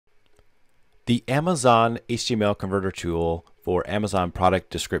The Amazon HTML converter tool for Amazon product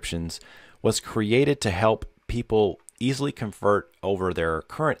descriptions was created to help people easily convert over their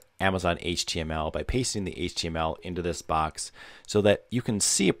current Amazon HTML by pasting the HTML into this box so that you can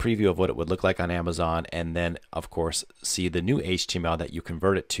see a preview of what it would look like on Amazon, and then of course see the new HTML that you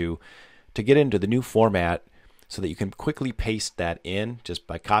convert it to get into the new format so that you can quickly paste that in just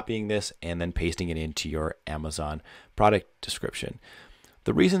by copying this and then pasting it into your Amazon product description.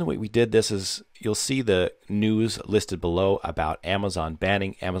 The reason we did this is you'll see the news listed below about Amazon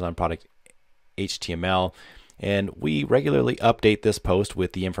banning Amazon product HTML, and we regularly update this post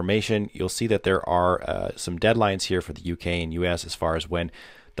with the information. You'll see that there are some deadlines here for the UK and US as far as when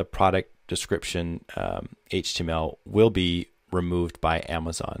the product description HTML will be removed by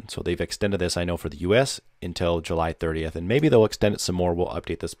Amazon. So they've extended this, I know, for the US until July 30th, and maybe they'll extend it some more. We'll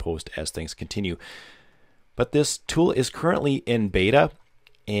update this post as things continue. But this tool is currently in beta,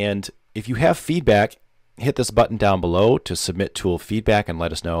 and if you have feedback, hit this button down below to submit tool feedback and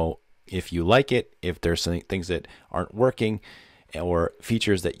let us know if you like it, if there's some things that aren't working, or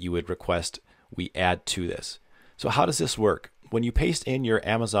features that you would request we add to this. So how does this work? When you paste in your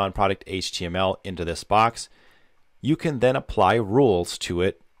Amazon product HTML into this box, you can then apply rules to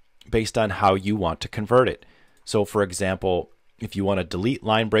it based on how you want to convert it. So for example, if you want to delete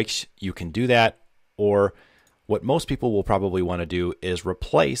line breaks, you can do that, or what most people will probably want to do is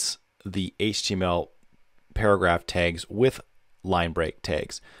replace the HTML paragraph tags with line break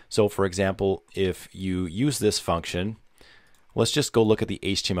tags. So for example, if you use this function, let's just go look at the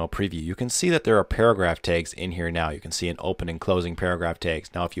HTML preview. You can see that there are paragraph tags in here now. You can see an open and closing paragraph tags.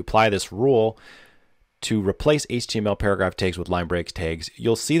 Now if you apply this rule to replace HTML paragraph tags with line break tags,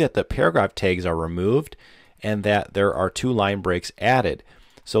 you'll see that the paragraph tags are removed and that there are 2 line breaks added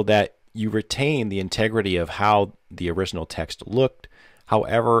so that you retain the integrity of how the original text looked.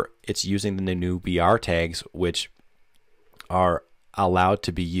 However, it's using the new BR tags, which are allowed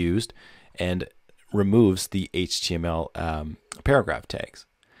to be used, and removes the HTML paragraph tags.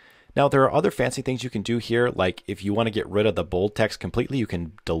 Now there are other fancy things you can do here, like if you want to get rid of the bold text completely, you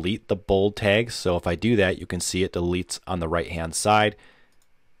can delete the bold tags. So if I do that, you can see it deletes on the right hand side.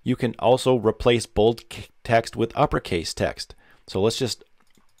 You can also replace bold text with uppercase text. So let's just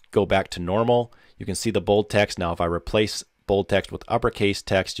go back to normal. You can see the bold text. Now if I replace bold text with uppercase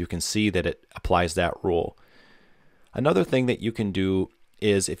text, you can see that it applies that rule. Another thing that you can do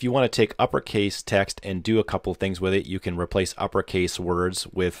is if you want to take uppercase text and do a couple things with it, you can replace uppercase words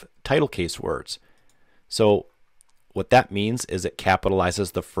with title case words. So what that means is it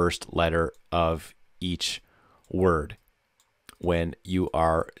capitalizes the first letter of each word when you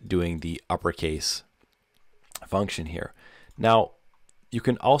are doing the uppercase function here. Now you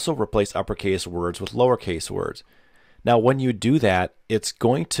can also replace uppercase words with lowercase words. Now when you do that, it's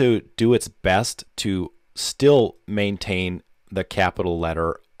going to do its best to still maintain the capital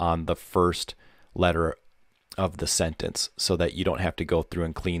letter on the first letter of the sentence so that you don't have to go through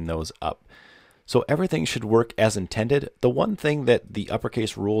and clean those up. So everything should work as intended. The one thing that the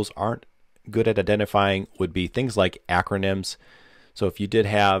uppercase rules aren't good at identifying would be things like acronyms. So if you did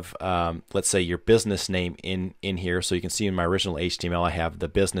have, let's say, your business name in here, so you can see in my original HTML I have the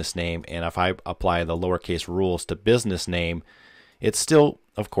business name, and if I apply the lowercase rules to business name, it still,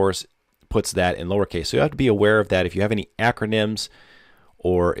 of course, puts that in lowercase. So you have to be aware of that. If you have any acronyms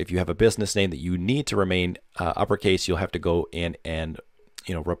or if you have a business name that you need to remain uppercase, you'll have to go in and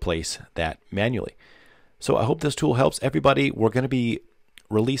replace that manually. So I hope this tool helps everybody. We're going to be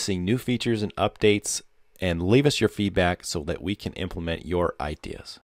releasing new features and updates, and leave us your feedback so that we can implement your ideas.